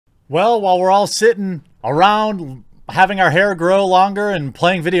Well, while we're all sitting around having our hair grow longer and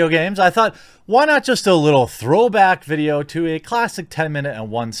playing video games, I thought, why not just a little throwback video to a classic 10-minute and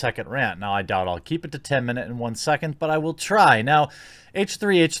 1-second rant? Now, I doubt I'll keep it to 10-minute and 1 second, but I will try. Now,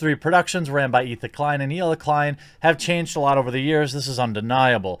 H3H3 Productions, ran by Ethan Klein and Hila Klein, have changed a lot over the years. This is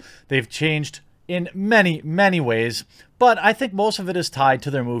undeniable. They've changed in many, many ways, but I think most of it is tied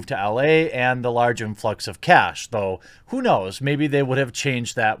to their move to LA and the large influx of cash, though who knows, maybe they would have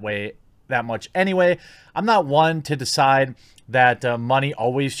changed that much anyway. I'm not one to decide that money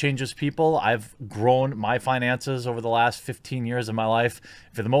always changes people. I've grown my finances over the last 15 years of my life.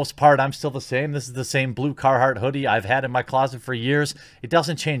 For the most part, I'm still the same. This is the same blue Carhartt hoodie I've had in my closet for years. It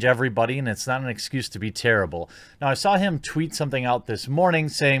doesn't change everybody, and it's not an excuse to be terrible. Now, I saw him tweet something out this morning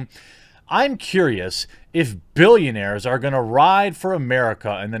saying, I'm curious if billionaires are going to ride for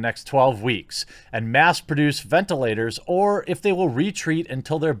America in the next 12 weeks and mass produce ventilators, or if they will retreat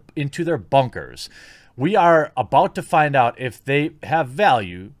until they're into their bunkers. We are about to find out if they have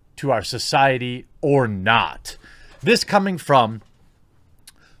value to our society or not. This coming from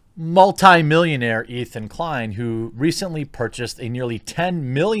multi-millionaire Ethan Klein, who recently purchased a nearly $10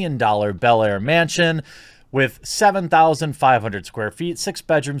 million Bel Air mansion with 7,500 square feet, 6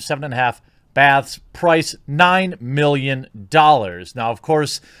 bedrooms, 7.5 baths, price $9 million. Now, of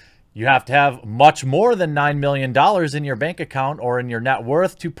course, you have to have much more than $9 million in your bank account or in your net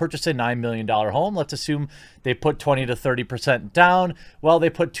worth to purchase a $9 million home. Let's assume they put 20 to 30% down. Well, they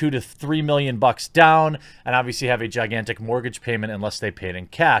put $2 to $3 million down and obviously have a gigantic mortgage payment unless they paid in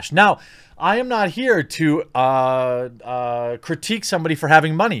cash. Now, I am not here to critique somebody for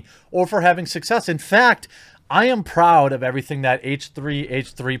having money or for having success. In fact, I am proud of everything that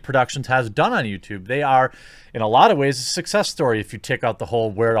H3H3 Productions has done on YouTube. They are, in a lot of ways, a success story if you take out the whole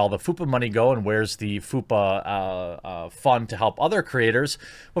where'd all the FUPA money go and where's the FUPA fund to help other creators.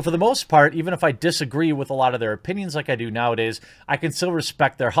 But for the most part, even if I disagree with a lot of their opinions like I do nowadays, I can still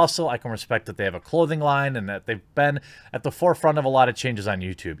respect their hustle. I can respect that they have a clothing line and that they've been at the forefront of a lot of changes on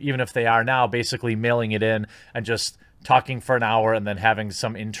YouTube, even if they are now basically mailing it in and just talking for an hour and then having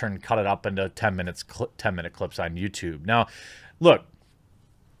some intern cut it up into 10-minute clips on YouTube. Now, look,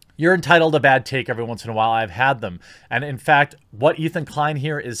 you're entitled to a bad take every once in a while. I've had them. And in fact, what Ethan Klein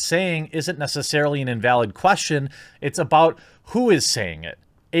here is saying isn't necessarily an invalid question. It's about who is saying it.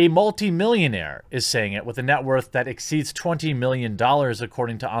 A multi-millionaire is saying it with a net worth that exceeds $20 million,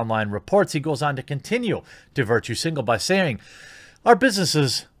 according to online reports. He goes on to continue to virtue signal by saying, our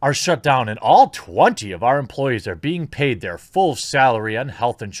businesses are shut down and all 20 of our employees are being paid their full salary and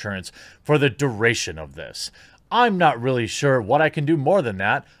health insurance for the duration of this. I'm not really sure what I can do more than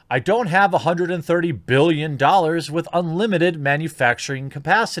that. I don't have $130 billion with unlimited manufacturing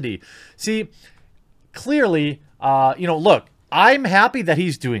capacity. See, clearly, look, I'm happy that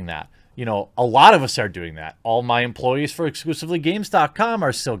he's doing that. You know, a lot of us are doing that. All my employees for exclusivelygames.com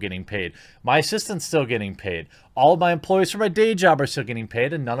are still getting paid. My assistant's still getting paid. All of my employees for my day job are still getting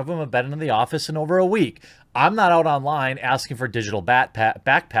paid, and none of them have been in the office in over a week. I'm not out online asking for digital back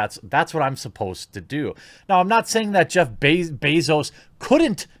pats. That's what I'm supposed to do. Now, I'm not saying that Jeff Bezos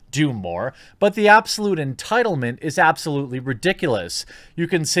couldn't do more, but the absolute entitlement is absolutely ridiculous. You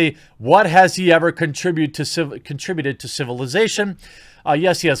can say, what has he ever contributed to civilization?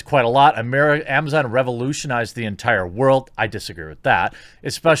 Yes, he has quite a lot. Amazon revolutionized the entire world. I disagree with that,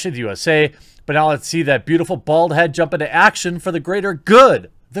 especially the USA. But now let's see that beautiful bald head jump into action for the greater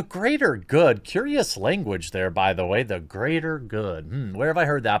good. The greater good. Curious language there, by the way. The greater good. Where have I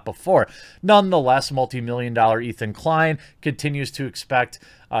heard that before? Nonetheless, multi-million-dollar Ethan Klein continues to expect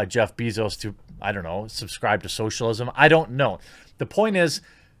Jeff Bezos to, I don't know, subscribe to socialism. I don't know. The point is,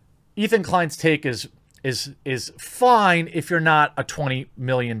 Ethan Klein's take is fine if you're not a $20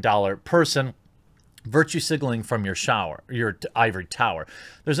 million person virtue signaling from your ivory tower.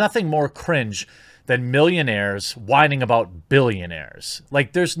 There's nothing more cringe than millionaires whining about billionaires.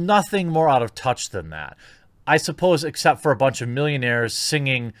 Like, there's nothing more out of touch than that. I suppose, except for a bunch of millionaires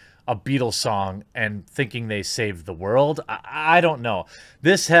singing a Beatles song and thinking they saved the world. I don't know.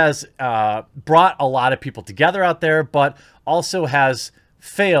 This has brought a lot of people together out there, but also has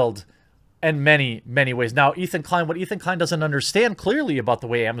failed in many, many ways. Now, Ethan Klein, what Ethan Klein doesn't understand clearly about the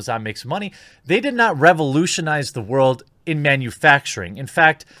way Amazon makes money, they did not revolutionize the world in manufacturing. In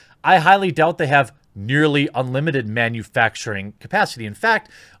fact, I highly doubt they have nearly unlimited manufacturing capacity. In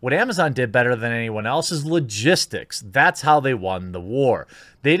fact, what Amazon did better than anyone else is logistics. That's how they won the war.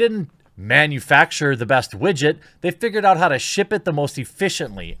 They didn't manufacture the best widget. They figured out how to ship it the most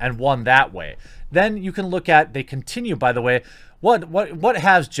efficiently and won that way. Then you can look at, they continue, by the way, what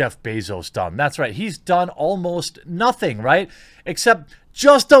has Jeff Bezos done? That's right. He's done almost nothing, right? Except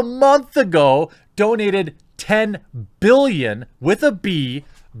just a month ago donated $10 billion with a B,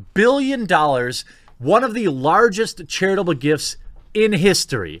 billion dollars, one of the largest charitable gifts in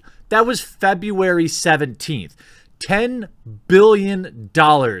history. That was February 17th. $10 billion.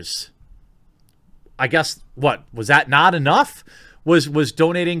 I guess, what, was that not enough? Was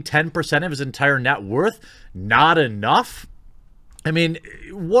donating 10% of his entire net worth not enough? I mean,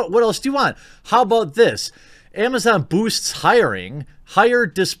 what else do you want? How about this? Amazon boosts hiring, hire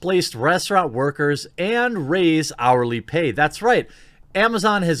displaced restaurant workers, and raise hourly pay. That's right.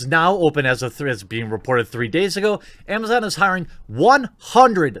 Amazon has now opened, as being reported 3 days ago, Amazon is hiring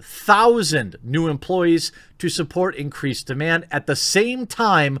 100,000 new employees to support increased demand, at the same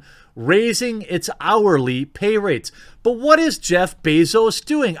time raising its hourly pay rates. But what is Jeff Bezos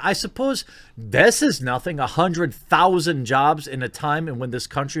doing? I suppose this is nothing. 100,000 jobs in a time and when this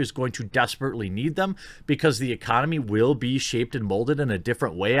country is going to desperately need them, because the economy will be shaped and molded in a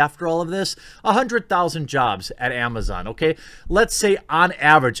different way after all of this. 100,000 jobs at Amazon, okay? Let's say on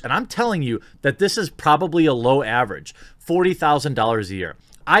average, and I'm telling you that this is probably a low average, $40,000 a year.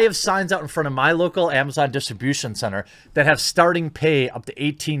 I have signs out in front of my local Amazon distribution center that have starting pay up to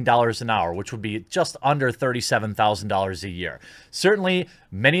 $18 an hour, which would be just under $37,000 a year. Certainly,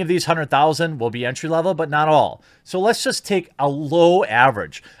 many of these 100,000 will be entry level, but not all. So let's just take a low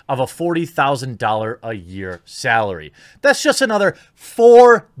average of a $40,000 a year salary. That's just another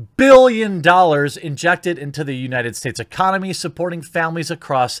 $4 billion injected into the United States economy, supporting families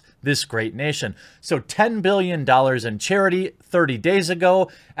across this great nation. So $10 billion in charity 30 days ago,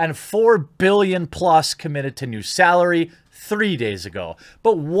 and $4 billion plus committed to new salary 3 days ago.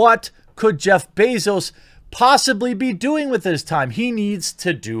 But what could Jeff Bezos possibly be doing with his time? He needs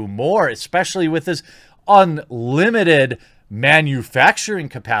to do more, especially with his unlimited manufacturing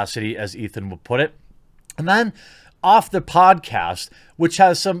capacity, as Ethan would put it. And then off the podcast, which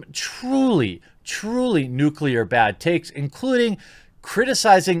has some truly nuclear bad takes, including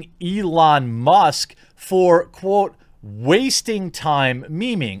criticizing Elon Musk for, quote, wasting time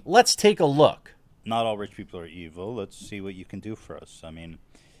memeing. Let's take a look. Not all rich people are evil. Let's see what you can do for us. I mean,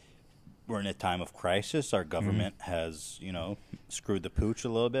 we're in a time of crisis. Our government has, you know, screwed the pooch a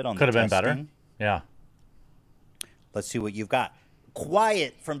little bit on the testing. Could have been better. Yeah. Let's see what you've got.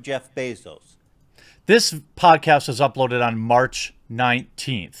 Quiet from Jeff Bezos. This podcast was uploaded on March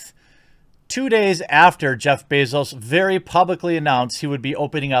 19th. 2 days after Jeff Bezos very publicly announced he would be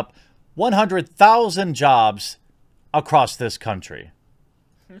opening up 100,000 jobs across this country.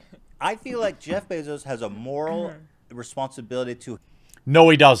 I feel like Jeff Bezos has a moral responsibility to... No,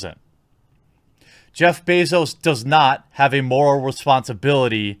 he doesn't. Jeff Bezos does not have a moral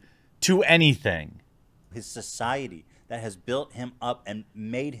responsibility to anything. His society that has built him up and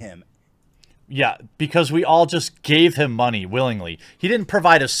made him. Yeah, because we all just gave him money willingly. He didn't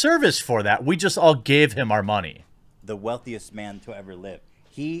provide a service for that. We just all gave him our money. The wealthiest man to ever live.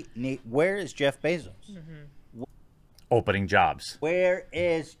 Where is Jeff Bezos? Opening jobs. Where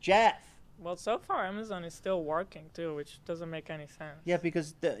is Jeff? Well, so far Amazon is still working too, which doesn't make any sense. Yeah,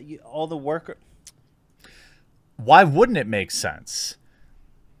 because all the workers... Why wouldn't it make sense?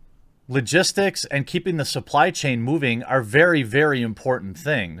 Logistics and keeping the supply chain moving are very important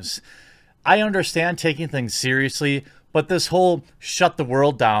things. I understand taking things seriously, but this whole shut the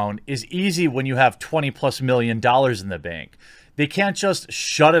world down is easy when you have $20+ million in the bank. They can't just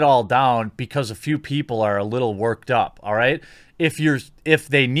shut it all down because a few people are a little worked up, all right? If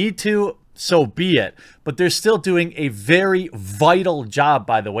they need to, so be it. But they're still doing a very vital job,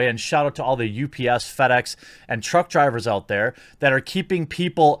 by the way, and shout out to all the UPS, FedEx, and truck drivers out there that are keeping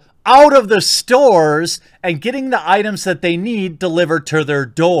people out of the stores and getting the items that they need delivered to their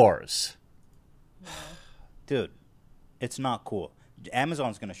doors. Dude, it's not cool.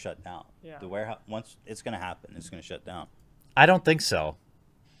 Amazon's going to shut down. Yeah. The warehouse, once it's going to happen, it's going to shut down. I don't think so.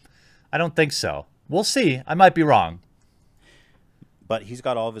 I don't think so. We'll see. I might be wrong. But he's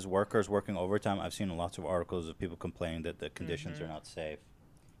got all of his workers working overtime. I've seen lots of articles of people complaining that the conditions are not safe.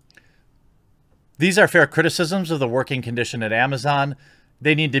 These are fair criticisms of the working condition at Amazon.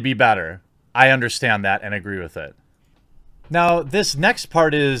 They need to be better. I understand that and agree with it. Now, this next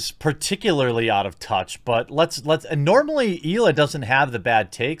part is particularly out of touch, but and normally Hila doesn't have the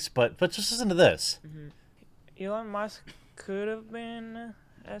bad takes, but just listen to this. Elon Musk could have been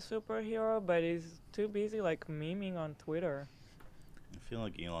a superhero, but he's too busy like memeing on Twitter. I feel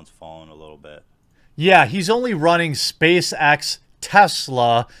like Elon's fallen a little bit. Yeah, he's only running SpaceX,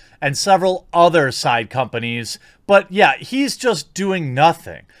 Tesla, and several other side companies. But yeah, he's just doing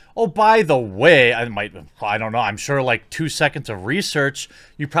nothing. Oh, by the way, I don't know, I'm sure like 2 seconds of research,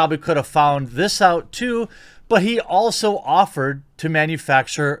 you probably could have found this out too. but he also offered to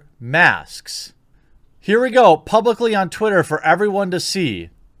manufacture masks. Here we go, publicly on Twitter for everyone to see.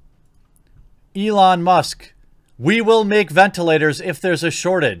 Elon Musk, we will make ventilators if there's a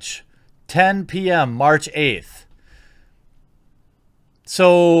shortage. 10 p.m. March 8th.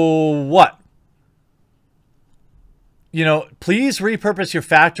 So what? You know, please repurpose your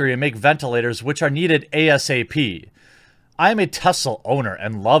factory and make ventilators which are needed ASAP. I'm a Tesla owner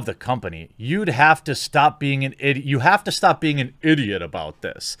and love the company. You'd have to stop being an idiot. You have to stop being an idiot about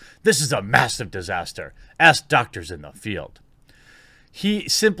this. This is a massive disaster. Ask doctors in the field. He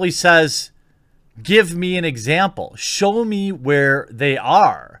simply says, give me an example. Show me where they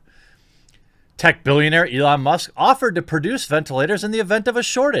are. Tech billionaire Elon Musk offered to produce ventilators in the event of a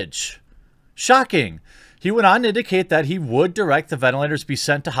shortage. Shocking. He went on to indicate that he would direct the ventilators be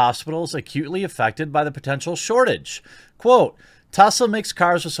sent to hospitals acutely affected by the potential shortage. Quote, Tesla makes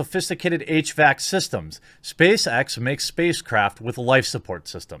cars with sophisticated HVAC systems. SpaceX makes spacecraft with life support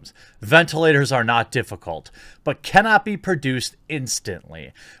systems. Ventilators are not difficult, but cannot be produced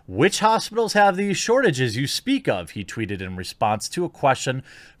instantly. Which hospitals have these shortages you speak of? He tweeted in response to a question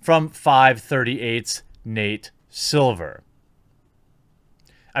from 538's Nate Silver.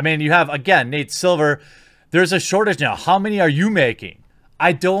 I mean, you have, again, Nate Silver. There's a shortage now. How many are you making?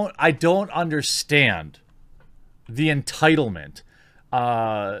 I don't understand the entitlement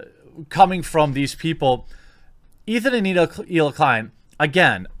coming from these people. Ethan and Hila Klein,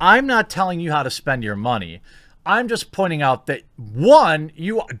 again, I'm not telling you how to spend your money. I'm just pointing out that, one,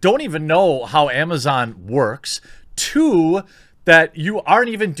 you don't even know how Amazon works. Two, that you aren't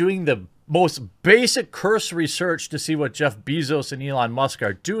even doing the most basic cursory search to see what Jeff Bezos and Elon Musk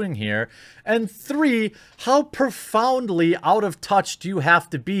are doing here. And three, how profoundly out of touch do you have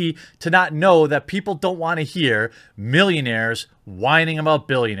to be to not know that people don't want to hear millionaires whining about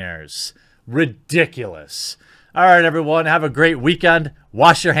billionaires? Ridiculous. All right, everyone, have a great weekend.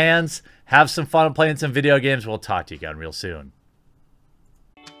 Wash your hands. Have some fun playing some video games. We'll talk to you again real soon.